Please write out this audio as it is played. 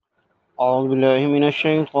أعوذ بالله من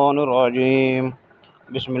الشيطان الرجيم.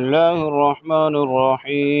 بسم الله الرحمن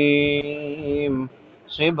الرحيم.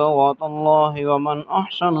 صبغة الله ومن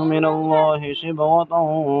أحسن من الله صبغة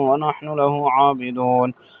ونحن له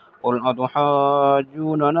عابدون. قل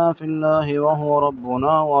أتحاجوننا في الله وهو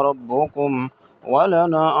ربنا وربكم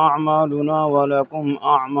ولنا أعمالنا ولكم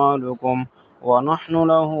أعمالكم ونحن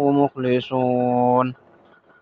له مخلصون.